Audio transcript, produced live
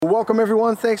Welcome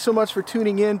everyone, thanks so much for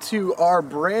tuning in to our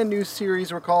brand new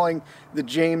series we're calling the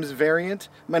James Variant.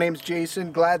 My name's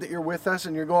Jason, glad that you're with us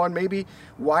and you're going, maybe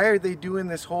why are they doing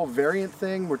this whole variant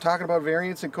thing? We're talking about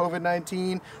variants in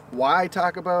COVID-19. Why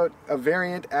talk about a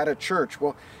variant at a church?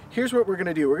 Well, here's what we're going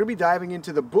to do. We're going to be diving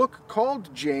into the book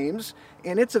called James,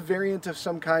 and it's a variant of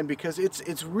some kind because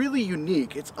it's really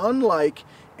unique. It's unlike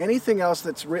anything else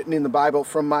that's written in the Bible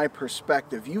from my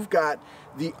perspective. You've got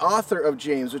the author of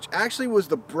James, which actually was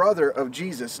the brother of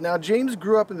Jesus. Now, James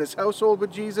grew up in this household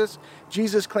with Jesus.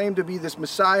 Jesus claimed to be this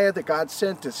Messiah that God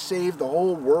sent to save the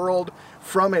whole world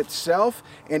from itself,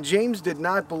 and James did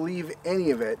not believe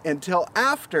any of it until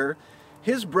after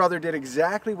his brother did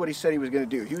exactly what he said he was going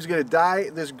to do. He was going to die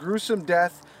this gruesome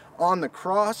death on the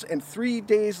cross, and 3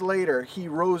 days later he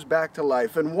rose back to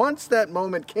life. And once that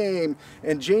moment came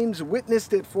and James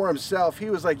witnessed it for himself,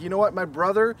 he was like, you know what, my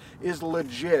brother is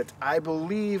legit. I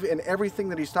believe in everything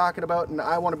that he's talking about, and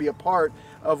I want to be a part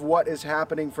of what is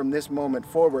happening from this moment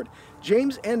forward.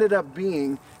 James ended up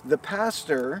being the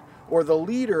pastor or the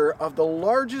leader of the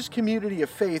largest community of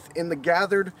faith in the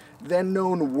gathered, then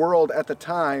known world at the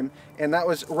time, and that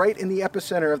was right in the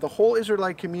epicenter of the whole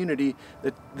Israelite community,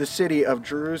 the city of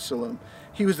Jerusalem.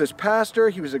 He was this pastor,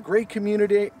 he was a great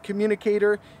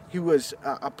communicator, he was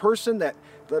a person that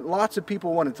lots of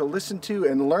people wanted to listen to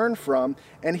and learn from,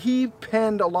 and he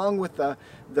penned, along with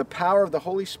the power of the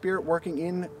Holy Spirit working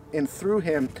in and through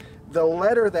him, the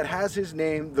letter that has his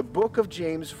name, the book of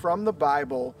James from the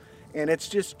Bible. And it's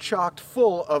just chocked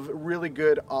full of really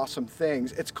good, awesome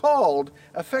things. It's called,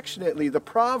 affectionately, the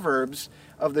Proverbs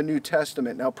of the New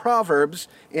Testament. Now, Proverbs,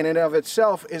 in and of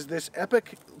itself, is this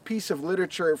epic piece of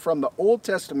literature from the Old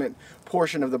Testament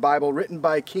portion of the Bible, written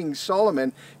by King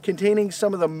Solomon, containing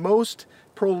some of the most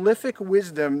prolific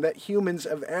wisdom that humans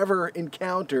have ever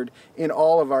encountered in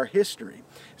all of our history.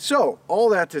 So, all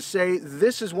that to say,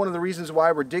 this is one of the reasons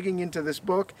why we're digging into this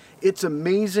book. It's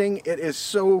amazing. It is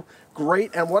so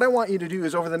great. And what I want you to do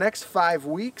is, over the next 5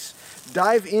 weeks,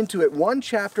 dive into it one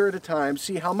chapter at a time,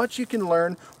 see how much you can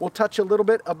learn. We'll touch a little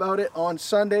bit about it on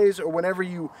Sundays or whenever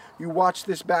you watch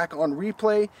this back on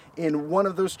replay in one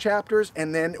of those chapters.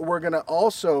 And then we're going to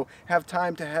also have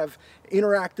time to have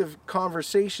interactive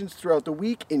conversations throughout the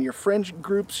week in your friend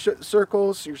groups,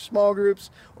 circles, your small groups,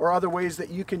 or other ways that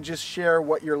you can just share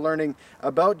what you're learning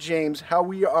about James, how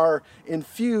we are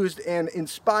infused and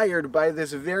inspired by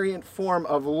this variant form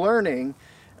of learning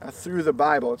through the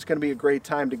Bible. It's going to be a great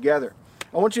time together.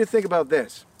 I want you to think about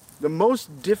this. The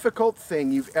most difficult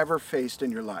thing you've ever faced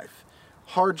in your life,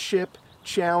 hardship,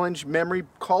 challenge, memory,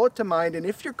 call it to mind, and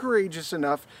if you're courageous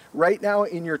enough, right now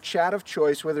in your chat of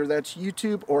choice, whether that's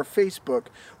YouTube or Facebook,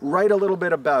 write a little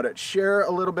bit about it. Share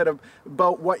a little bit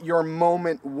about what your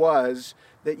moment was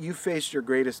that you faced your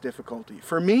greatest difficulty.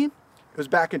 For me, it was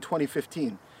back in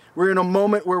 2015. We're in a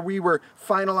moment where we were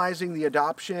finalizing the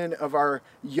adoption of our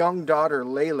young daughter,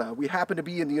 Layla. We happened to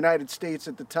be in the United States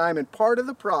at the time, and part of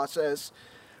the process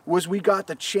was we got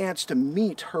the chance to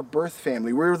meet her birth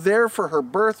family. We were there for her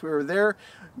birth. We were there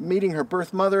meeting her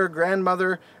birth mother,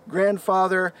 grandmother,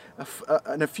 grandfather,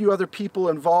 and a few other people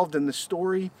involved in the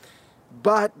story.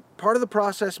 But part of the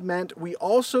process meant we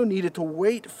also needed to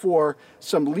wait for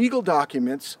some legal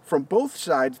documents from both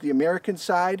sides, the American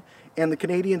side and the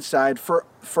Canadian side, for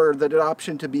the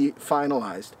adoption to be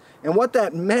finalized. And what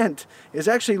that meant is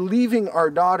actually leaving our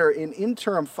daughter in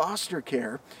interim foster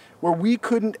care, where we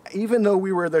couldn't, even though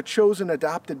we were the chosen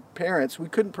adopted parents, we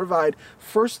couldn't provide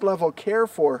first level care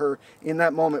for her in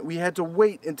that moment. We had to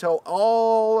wait until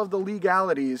all of the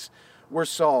legalities were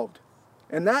solved.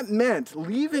 And that meant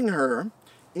leaving her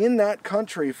in that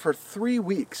country for 3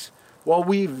 weeks while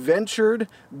we ventured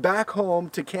back home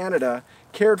to Canada,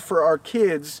 cared for our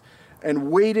kids,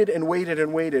 and waited and waited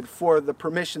and waited for the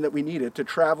permission that we needed to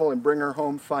travel and bring her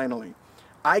home finally.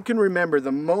 I can remember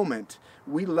the moment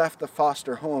we left the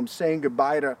foster home saying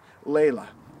goodbye to Layla.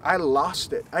 I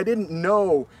lost it. I didn't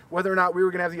know whether or not we were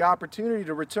going to have the opportunity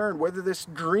to return, whether this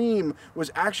dream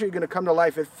was actually going to come to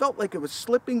life. It felt like it was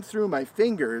slipping through my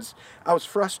fingers. I was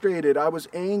frustrated. I was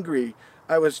angry.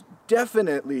 I was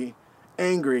definitely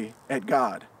angry at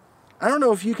God. I don't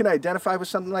know if you can identify with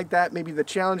something like that, maybe the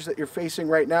challenge that you're facing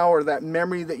right now, or that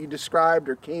memory that you described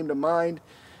or came to mind,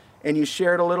 and you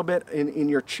shared a little bit in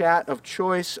your chat of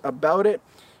choice about it.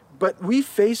 But we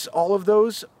face all of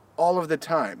those all of the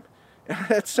time.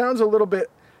 That sounds a little bit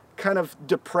kind of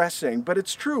depressing, but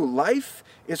it's true. Life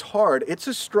is hard. It's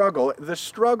a struggle. The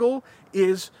struggle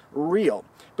is real.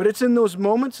 But it's in those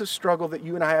moments of struggle that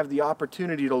you and I have the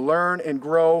opportunity to learn and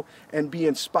grow and be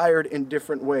inspired in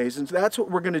different ways. And so that's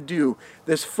what we're going to do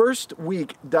this first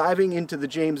week, diving into the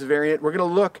James variant. We're going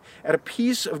to look at a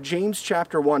piece of James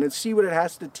chapter 1 and see what it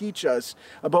has to teach us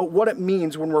about what it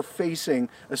means when we're facing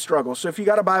a struggle. So if you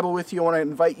got a Bible with you, I want to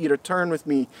invite you to turn with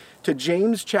me to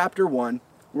James chapter 1.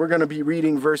 We're going to be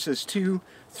reading verses 2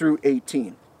 through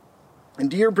 18. And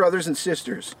dear brothers and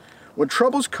sisters, when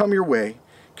troubles come your way,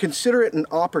 consider it an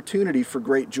opportunity for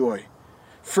great joy.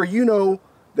 For you know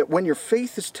that when your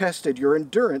faith is tested, your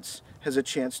endurance has a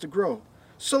chance to grow.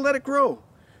 So let it grow.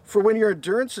 For when your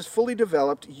endurance is fully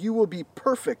developed, you will be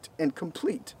perfect and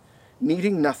complete,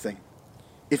 needing nothing.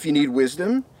 If you need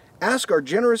wisdom, ask our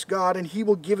generous God, and he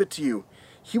will give it to you.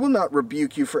 He will not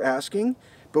rebuke you for asking,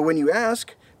 but when you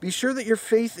ask, be sure that your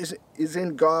faith is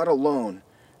in God alone.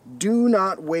 Do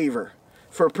not waver.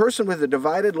 For a person with a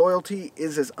divided loyalty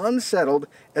is as unsettled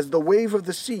as the wave of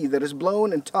the sea that is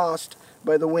blown and tossed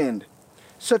by the wind.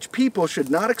 Such people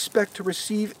should not expect to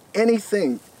receive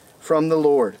anything from the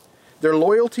Lord. Their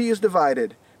loyalty is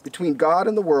divided between God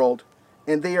and the world,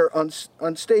 and they are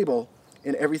unstable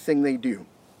in everything they do.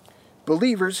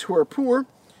 Believers who are poor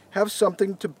have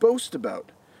something to boast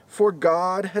about, for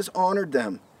God has honored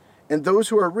them. And those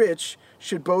who are rich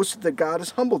should boast that God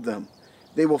has humbled them.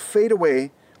 They will fade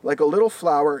away like a little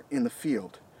flower in the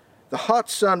field. The hot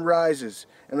sun rises,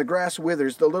 and the grass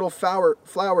withers. The little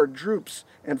flower droops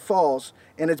and falls,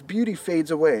 and its beauty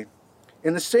fades away.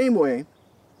 In the same way,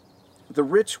 the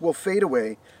rich will fade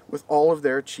away with all of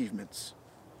their achievements.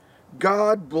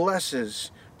 God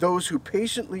blesses those who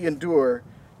patiently endure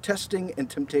testing and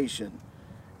temptation.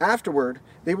 Afterward,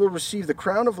 they will receive the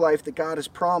crown of life that God has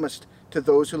promised to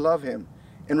those who love him.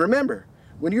 And remember,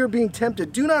 when you are being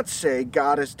tempted, do not say,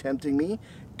 God is tempting me.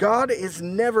 God is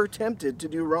never tempted to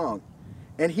do wrong,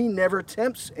 and he never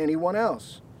tempts anyone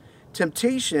else.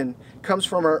 Temptation comes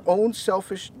from our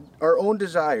own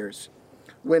desires,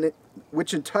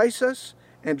 which entice us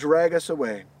and drag us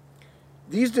away.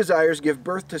 These desires give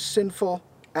birth to sinful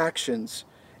actions,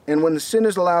 and when the sin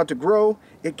is allowed to grow,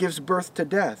 it gives birth to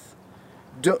death.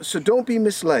 So don't be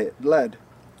misled.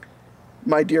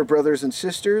 My dear brothers and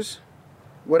sisters,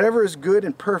 whatever is good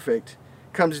and perfect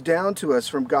comes down to us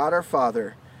from God our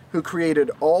Father, who created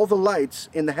all the lights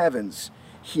in the heavens.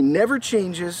 He never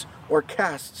changes or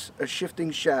casts a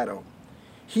shifting shadow.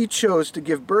 He chose to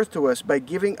give birth to us by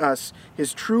giving us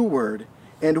his true word,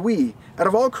 and we, out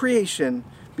of all creation,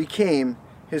 became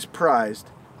his prized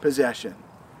possession.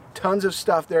 Tons of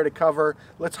stuff there to cover.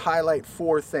 Let's highlight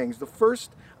 4 things. The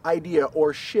first idea,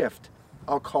 or shift,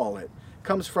 I'll call it,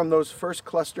 comes from those first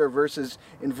cluster of verses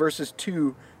in verses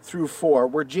 2 through 4,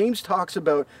 where James talks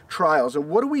about trials and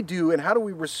what do we do and how do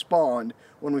we respond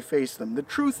when we face them. The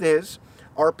truth is,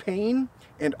 our pain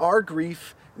and our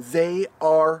grief, they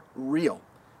are real.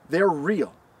 They're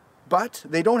real, but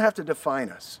they don't have to define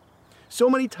us. So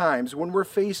many times when we're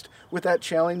faced with that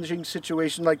challenging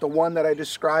situation like the one that I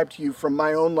described to you from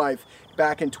my own life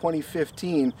back in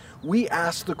 2015, we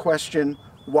ask the question,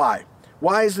 why?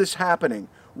 Why is this happening?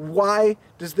 Why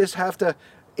does this have to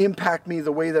impact me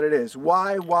the way that it is?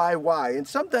 Why? And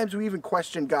sometimes we even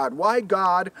question God. Why,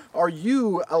 God, are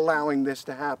you allowing this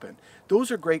to happen? Those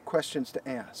are great questions to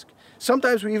ask.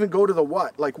 Sometimes we even go to the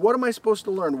what. Like, what am I supposed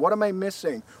to learn? What am I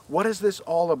missing? What is this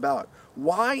all about?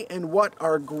 Why and what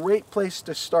are a great place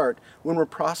to start when we're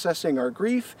processing our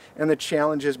grief and the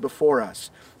challenges before us.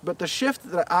 But the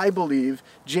shift that I believe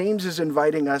James is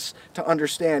inviting us to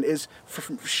understand is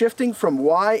shifting from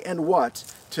why and what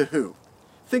to who.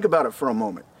 Think about it for a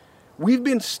moment. We've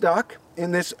been stuck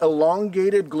in this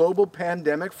elongated global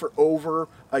pandemic for over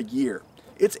a year.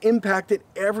 It's impacted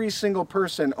every single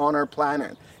person on our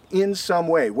planet in some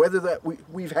way, whether that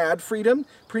we've had freedom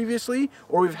previously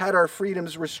or we've had our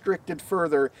freedoms restricted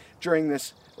further during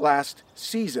this last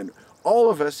season. All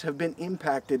of us have been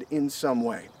impacted in some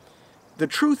way. The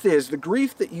truth is, the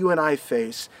grief that you and I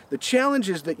face, the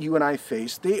challenges that you and I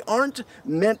face, they aren't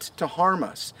meant to harm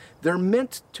us. They're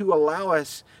meant to allow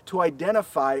us to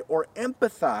identify or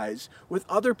empathize with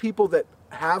other people that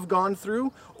have gone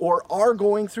through or are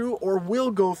going through or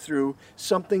will go through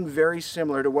something very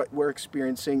similar to what we're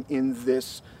experiencing in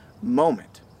this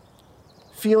moment.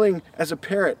 Feeling as a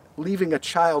parent leaving a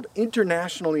child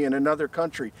internationally in another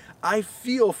country, I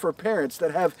feel for parents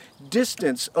that have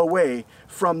distance away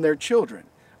from their children.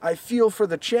 I feel for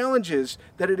the challenges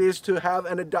that it is to have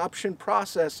an adoption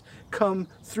process come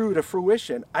through to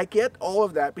fruition. I get all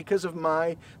of that because of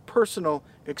my personal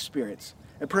experience.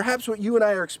 And perhaps what you and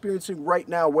I are experiencing right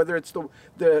now, whether it's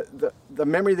the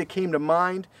memory that came to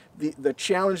mind, the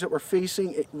challenge that we're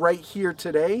facing right here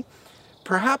today,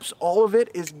 perhaps all of it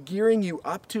is gearing you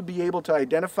up to be able to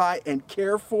identify and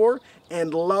care for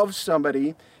and love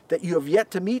somebody that you have yet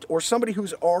to meet, or somebody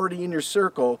who's already in your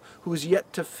circle who's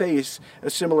yet to face a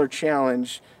similar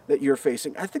challenge that you're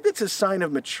facing. I think that's a sign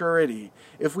of maturity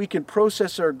if we can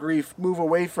process our grief, move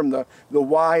away from the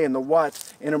why and the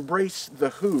what, and embrace the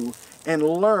who, and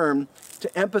learn to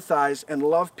empathize and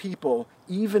love people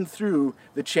even through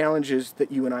the challenges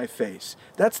that you and I face.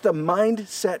 That's the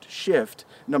mindset shift,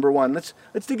 number one. Let's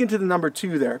dig into the number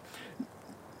two there.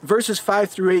 Verses 5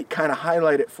 through 8 kind of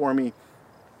highlight it for me.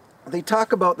 They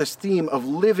talk about this theme of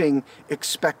living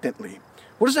expectantly.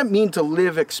 What does that mean to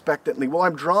live expectantly? Well,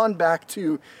 I'm drawn back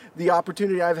to the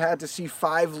opportunity I've had to see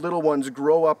 5 little ones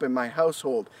grow up in my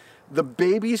household. The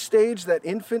baby stage, that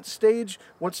infant stage,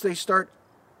 once they start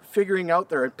figuring out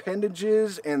their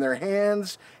appendages and their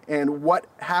hands and what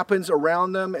happens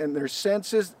around them and their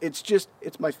senses,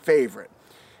 it's my favorite.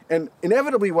 And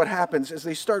inevitably what happens is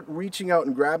they start reaching out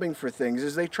and grabbing for things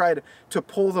as they try to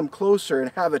pull them closer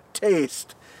and have a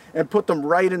taste and put them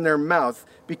right in their mouth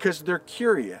because they're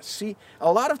curious. See,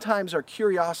 a lot of times our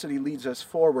curiosity leads us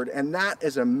forward, and that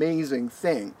is an amazing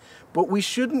thing. But we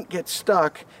shouldn't get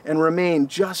stuck and remain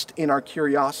just in our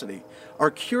curiosity.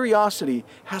 Our curiosity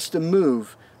has to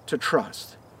move to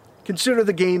trust. Consider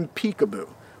the game peekaboo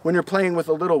when you're playing with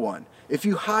a little one. If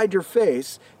you hide your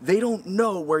face, they don't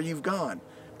know where you've gone,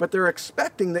 but they're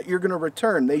expecting that you're going to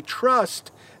return. They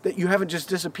trust that you haven't just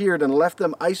disappeared and left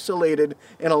them isolated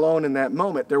and alone in that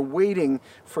moment. They're waiting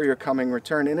for your coming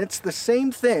return. And it's the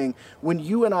same thing when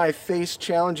you and I face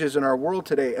challenges in our world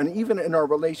today, and even in our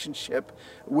relationship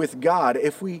with God,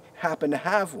 if we happen to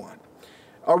have one.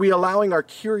 Are we allowing our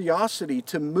curiosity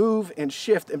to move and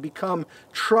shift and become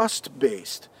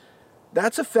trust-based?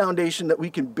 That's a foundation that we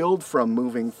can build from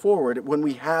moving forward when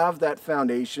we have that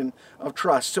foundation of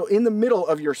trust. So in the middle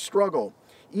of your struggle,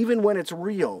 even when it's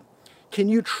real, can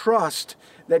you trust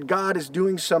that God is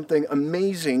doing something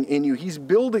amazing in you? He's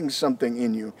building something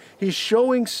in you. He's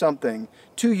showing something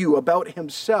to you about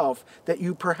himself that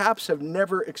you perhaps have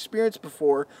never experienced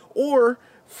before or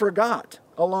forgot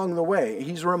along the way.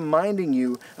 He's reminding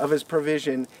you of his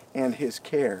provision and his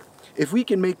care. If we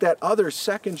can make that other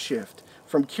second shift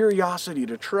from curiosity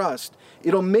to trust,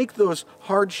 it'll make those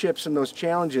hardships and those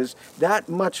challenges that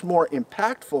much more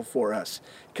impactful for us,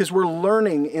 because we're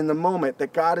learning in the moment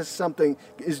that God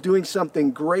is doing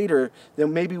something greater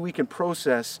than maybe we can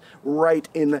process right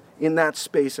in that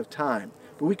space of time.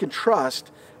 But we can trust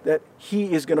that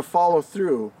he is going to follow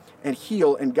through and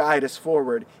heal and guide us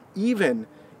forward, even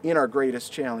in our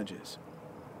greatest challenges.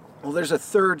 Well, there's a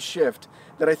third shift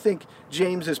that I think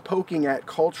James is poking at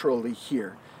culturally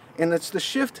here. And it's the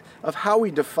shift of how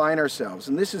we define ourselves.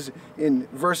 And this is in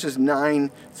verses 9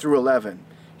 through 11.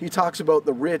 He talks about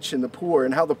the rich and the poor,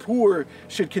 and how the poor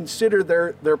should consider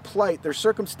their plight, their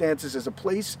circumstances, as a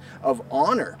place of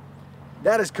honor.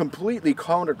 That is completely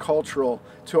countercultural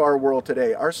to our world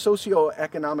today. Our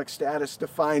socioeconomic status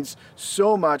defines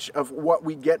so much of what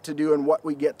we get to do and what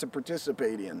we get to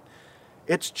participate in.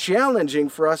 It's challenging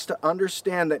for us to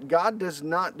understand that God does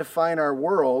not define our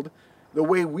world the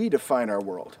way we define our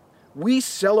world. We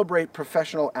celebrate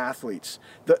professional athletes,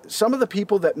 some of the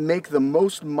people that make the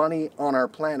most money on our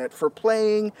planet for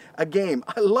playing a game.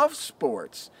 I love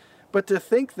sports, but to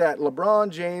think that LeBron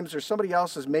James or somebody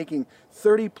else is making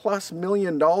 $30+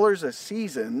 million a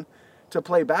season to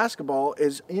play basketball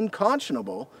is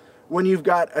unconscionable when you've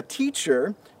got a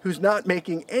teacher who's not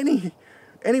making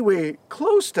anyway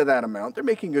close to that amount. They're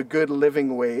making a good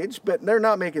living wage, but they're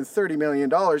not making $30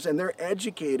 million, and they're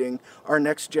educating our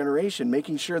next generation,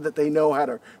 making sure that they know how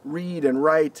to read and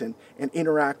write and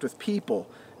interact with people.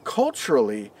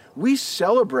 Culturally, we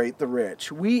celebrate the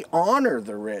rich. We honor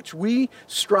the rich. We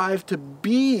strive to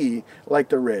be like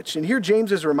the rich. And here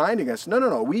James is reminding us,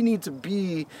 no, we need to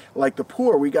be like the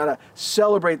poor. We got to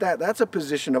celebrate that. That's a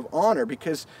position of honor,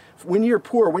 because when you're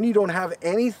poor, when you don't have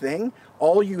anything,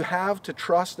 all you have to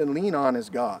trust and lean on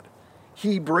is God.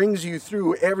 He brings you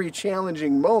through every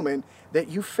challenging moment that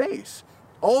you face.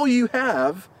 All you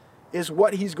have is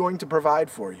what he's going to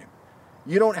provide for you.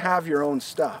 You don't have your own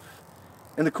stuff.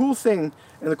 And the cool thing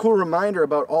and the cool reminder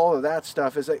about all of that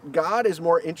stuff is that God is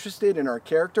more interested in our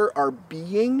character, our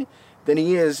being, than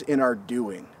he is in our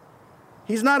doing.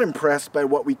 He's not impressed by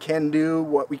what we can do,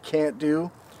 what we can't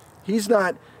do. He's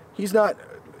not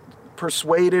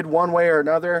persuaded one way or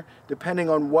another, depending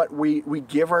on what we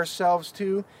give ourselves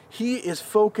to. He is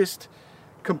focused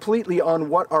completely on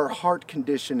what our heart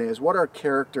condition is, what our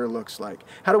character looks like.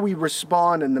 How do we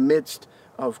respond in the midst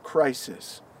of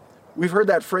crisis. We've heard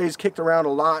that phrase kicked around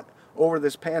a lot over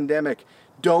this pandemic.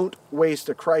 Don't waste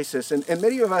a crisis. And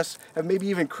many of us have maybe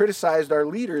even criticized our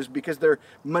leaders because they're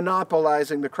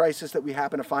monopolizing the crisis that we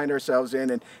happen to find ourselves in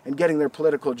and getting their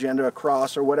political agenda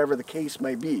across, or whatever the case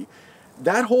may be.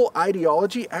 That whole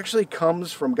ideology actually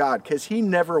comes from God, because He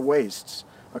never wastes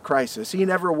a crisis. He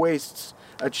never wastes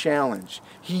a challenge.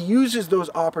 He uses those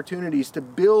opportunities to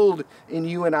build in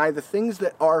you and I the things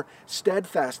that are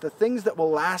steadfast, the things that will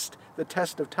last the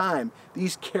test of time,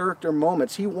 these character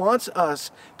moments. He wants us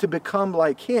to become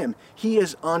like Him. He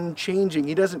is unchanging.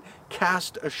 He doesn't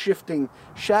cast a shifting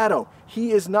shadow.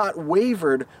 He is not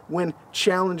wavered when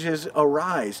challenges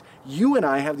arise. You and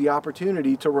I have the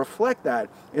opportunity to reflect that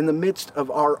in the midst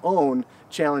of our own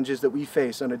challenges that we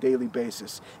face on a daily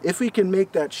basis. If we can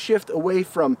make that shift away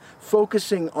from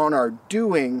focusing on our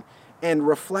doing and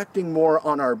reflecting more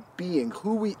on our being,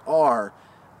 who we are,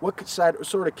 what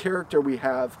sort of character we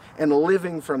have, and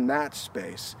living from that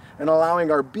space, and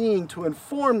allowing our being to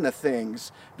inform the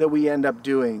things that we end up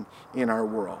doing in our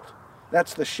world.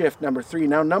 That's the shift, number 3.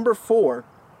 Now, number 4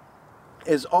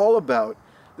 is all about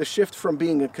the shift from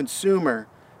being a consumer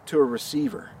to a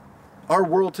receiver. Our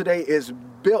world today is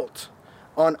built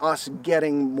on us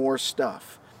getting more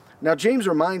stuff. Now, James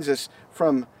reminds us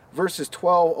from verses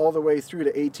 12 all the way through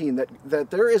to 18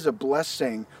 that there is a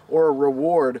blessing or a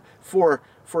reward for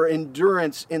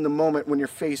endurance in the moment when you're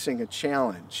facing a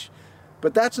challenge.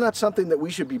 But that's not something that we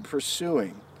should be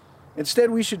pursuing.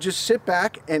 Instead, we should just sit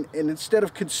back and instead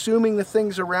of consuming the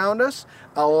things around us,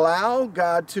 allow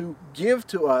God to give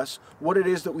to us what it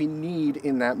is that we need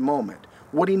in that moment.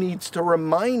 What He needs to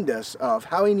remind us of,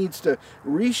 how He needs to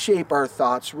reshape our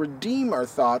thoughts, redeem our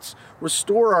thoughts,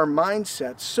 restore our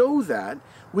mindset so that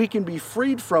we can be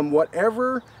freed from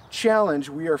whatever challenge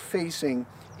we are facing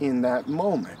in that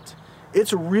moment.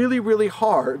 It's really, really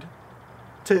hard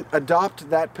to adopt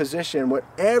that position when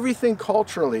everything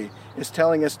culturally is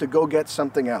telling us to go get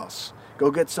something else,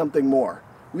 go get something more.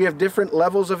 We have different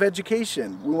levels of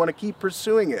education. We want to keep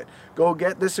pursuing it. Go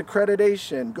get this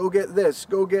accreditation, go get this,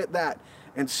 go get that.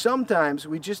 And sometimes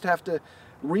we just have to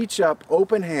reach up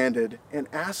open-handed and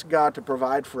ask God to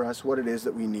provide for us what it is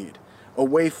that we need. A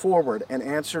way forward, an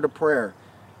answer to prayer,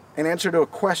 an answer to a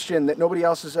question that nobody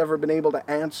else has ever been able to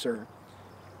answer.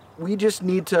 We just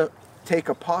need to take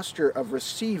a posture of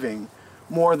receiving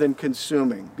more than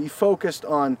consuming. Be focused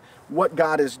on what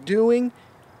God is doing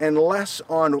and less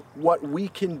on what we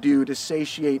can do to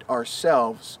satiate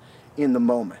ourselves in the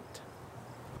moment.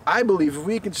 I believe if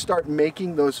we can start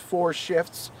making those 4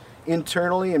 shifts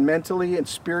internally and mentally and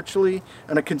spiritually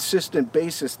on a consistent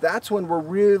basis, that's when we're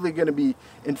really going to be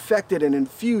infected and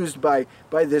infused by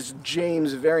this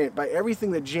James variant, by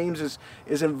everything that James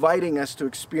is inviting us to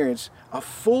experience, a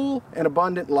full and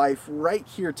abundant life right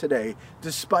here today,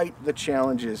 despite the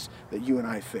challenges that you and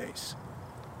I face.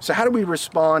 So how do we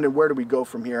respond and where do we go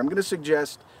from here? I'm going to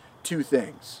suggest 2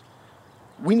 things.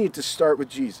 We need to start with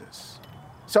Jesus.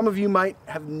 Some of you might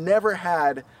have never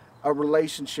had a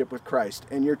relationship with Christ,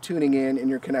 and you're tuning in and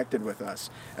you're connected with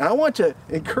us. And I want to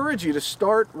encourage you to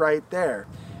start right there.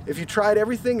 If you tried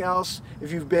everything else,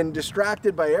 if you've been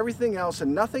distracted by everything else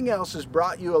and nothing else has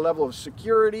brought you a level of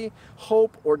security,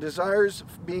 hope, or desires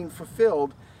being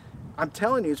fulfilled, I'm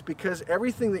telling you it's because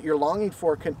everything that you're longing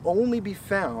for can only be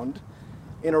found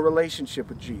in a relationship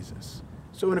with Jesus.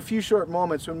 So in a few short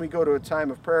moments when we go to a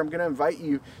time of prayer, I'm going to invite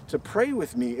you to pray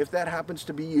with me if that happens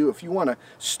to be you. If you want to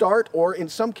start, or in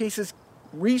some cases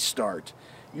restart,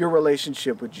 your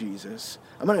relationship with Jesus,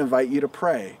 I'm going to invite you to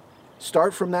pray.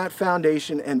 Start from that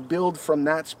foundation and build from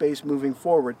that space moving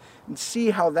forward, and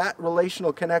see how that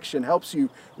relational connection helps you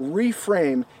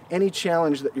reframe any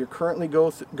challenge that you're currently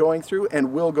going through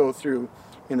and will go through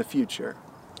in the future.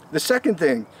 The second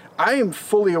thing, I am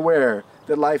fully aware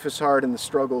that life is hard and the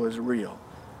struggle is real.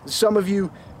 Some of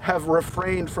you have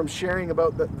refrained from sharing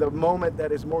about the moment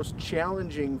that is most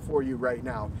challenging for you right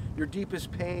now, your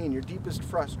deepest pain, your deepest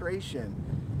frustration,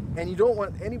 and you don't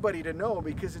want anybody to know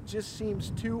because it just seems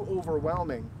too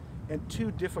overwhelming and too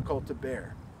difficult to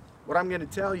bear. What I'm going to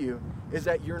tell you is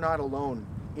that you're not alone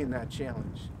in that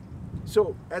challenge.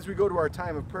 So as we go to our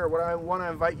time of prayer, what I want to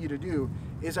invite you to do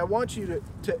is I want you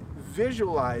to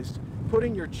visualize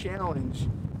putting your challenge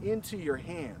into your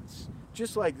hands,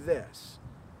 just like this.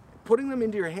 Putting them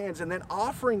into your hands and then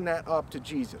offering that up to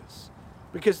Jesus.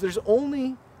 Because there's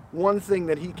only one thing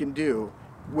that He can do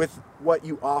with what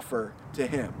you offer to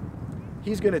Him.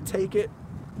 He's going to take it,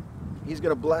 He's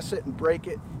going to bless it and break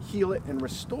it, heal it and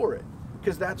restore it.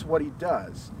 Because that's what He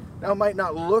does. Now it might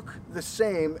not look the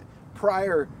same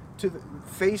prior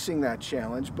facing that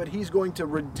challenge, but he's going to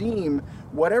redeem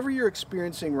whatever you're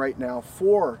experiencing right now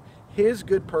for his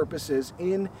good purposes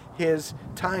in his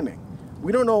timing.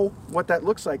 We don't know what that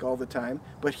looks like all the time,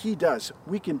 but he does.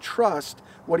 We can trust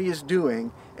what he is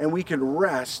doing, and we can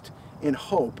rest in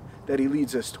hope that he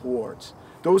leads us towards.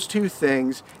 Those two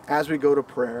things as we go to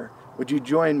prayer. Would you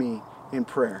join me in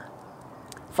prayer?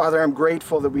 Father, I'm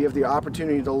grateful that we have the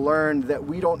opportunity to learn that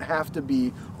we don't have to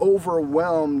be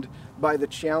overwhelmed by the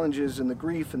challenges and the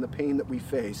grief and the pain that we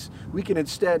face. We can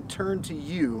instead turn to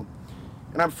you.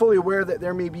 And I'm fully aware that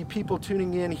there may be people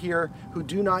tuning in here who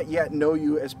do not yet know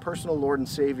you as personal Lord and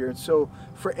Savior. And so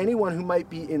for anyone who might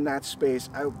be in that space,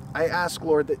 I ask,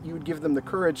 Lord, that you would give them the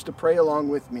courage to pray along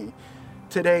with me.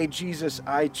 Today, Jesus,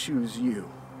 I choose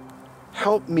you.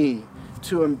 Help me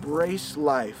to embrace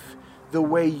life the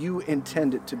way you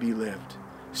intend it to be lived.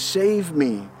 Save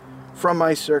me from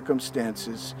my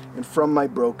circumstances and from my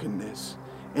brokenness,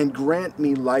 and grant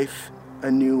me life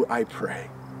anew, I pray.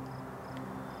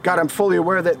 God, I'm fully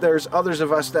aware that there's others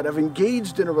of us that have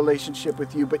engaged in a relationship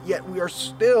with you, but yet we are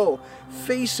still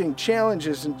facing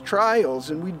challenges and trials,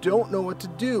 and we don't know what to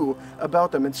do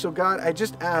about them. And so, God, I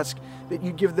just ask that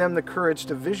you give them the courage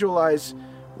to visualize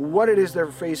what it is they're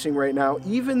facing right now,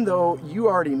 even though you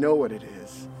already know what it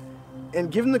is,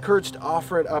 and give them the courage to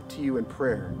offer it up to you in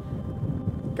prayer.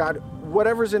 God,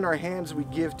 whatever's in our hands, we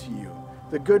give to you.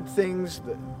 The good things,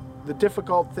 the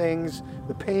difficult things,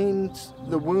 the pains,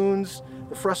 the wounds,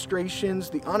 the frustrations,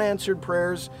 the unanswered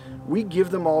prayers, we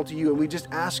give them all to you, and we just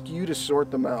ask you to sort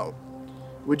them out.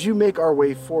 Would you make our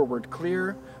way forward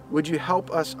clear? Would you help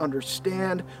us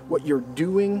understand what you're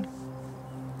doing?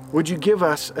 Would you give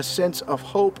us a sense of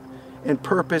hope and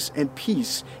purpose and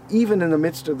peace, even in the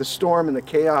midst of the storm and the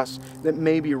chaos that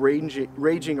may be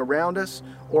raging around us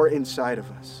or inside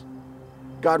of us?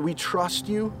 God, we trust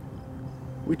you.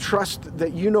 We trust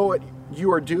that you know what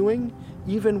you are doing,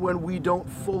 even when we don't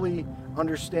fully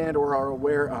understand or are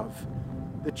aware of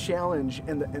the challenge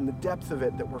and the depth of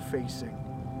it that we're facing.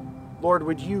 Lord,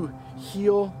 would you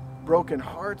heal broken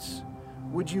hearts?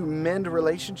 Would you mend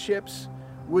relationships?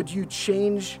 Would you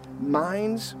change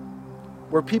minds?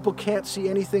 Where people can't see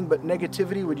anything but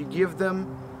negativity, would you give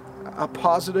them a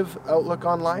positive outlook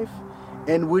on life?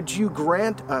 And would you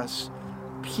grant us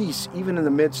peace even in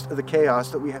the midst of the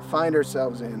chaos that we find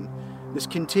ourselves in, this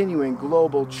continuing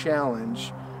global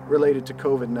challenge related to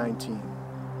COVID-19.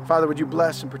 Father, would you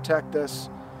bless and protect us,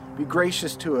 be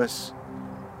gracious to us,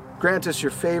 grant us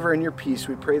your favor and your peace.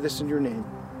 We pray this in your name.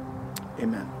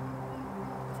 Amen.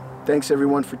 Thanks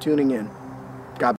everyone for tuning in.